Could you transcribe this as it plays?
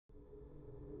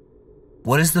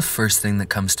What is the first thing that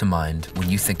comes to mind when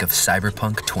you think of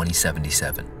Cyberpunk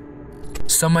 2077?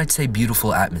 Some might say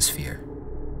beautiful atmosphere,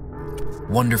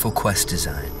 wonderful quest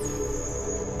design.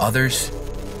 Others,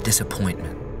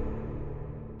 disappointment.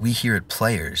 We here at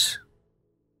Players,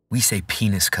 we say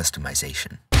penis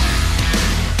customization.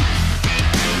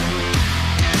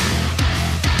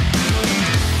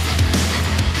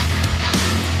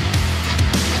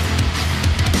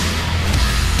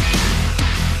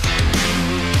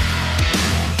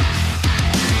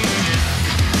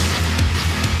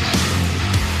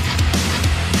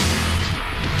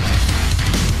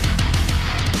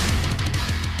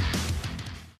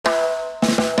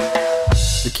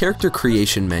 The character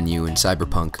creation menu in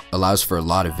Cyberpunk allows for a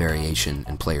lot of variation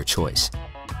and player choice.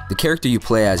 The character you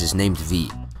play as is named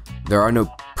V. There are no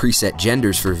preset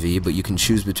genders for V, but you can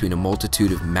choose between a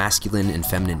multitude of masculine and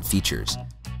feminine features.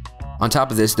 On top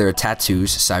of this, there are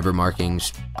tattoos, cyber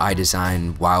markings, eye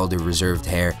design, wild or reserved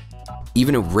hair,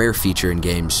 even a rare feature in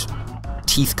games,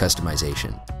 teeth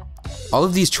customization. All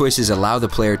of these choices allow the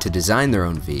player to design their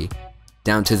own V,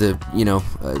 down to the,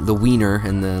 the wiener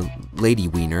and the lady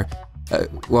wiener,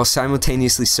 while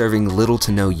simultaneously serving little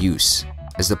to no use,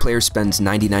 as the player spends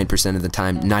 99% of the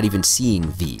time not even seeing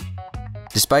V.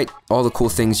 Despite all the cool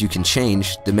things you can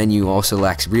change, the menu also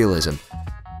lacks realism.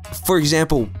 For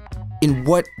example, in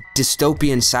what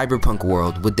dystopian cyberpunk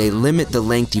world would they limit the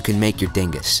length you can make your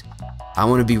dingus? I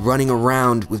want to be running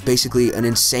around with basically an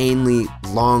insanely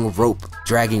long rope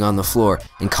dragging on the floor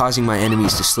and causing my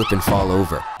enemies to slip and fall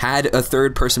over. Had a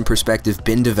third-person perspective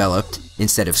been developed,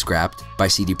 instead of scrapped, by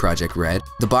CD Projekt Red,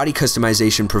 the body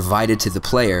customization provided to the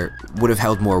player would have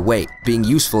held more weight, being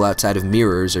useful outside of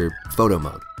mirrors or photo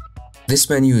mode. This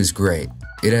menu is great.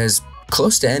 It has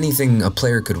close to anything a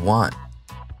player could want.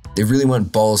 They really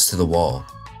went balls to the wall.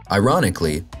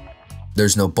 Ironically,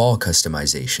 there's no ball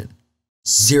customization.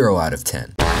 0 out of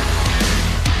 10.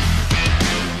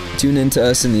 Tune in to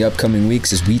us in the upcoming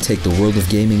weeks as we take the world of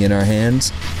gaming in our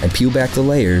hands and peel back the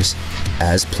layers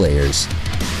as Players.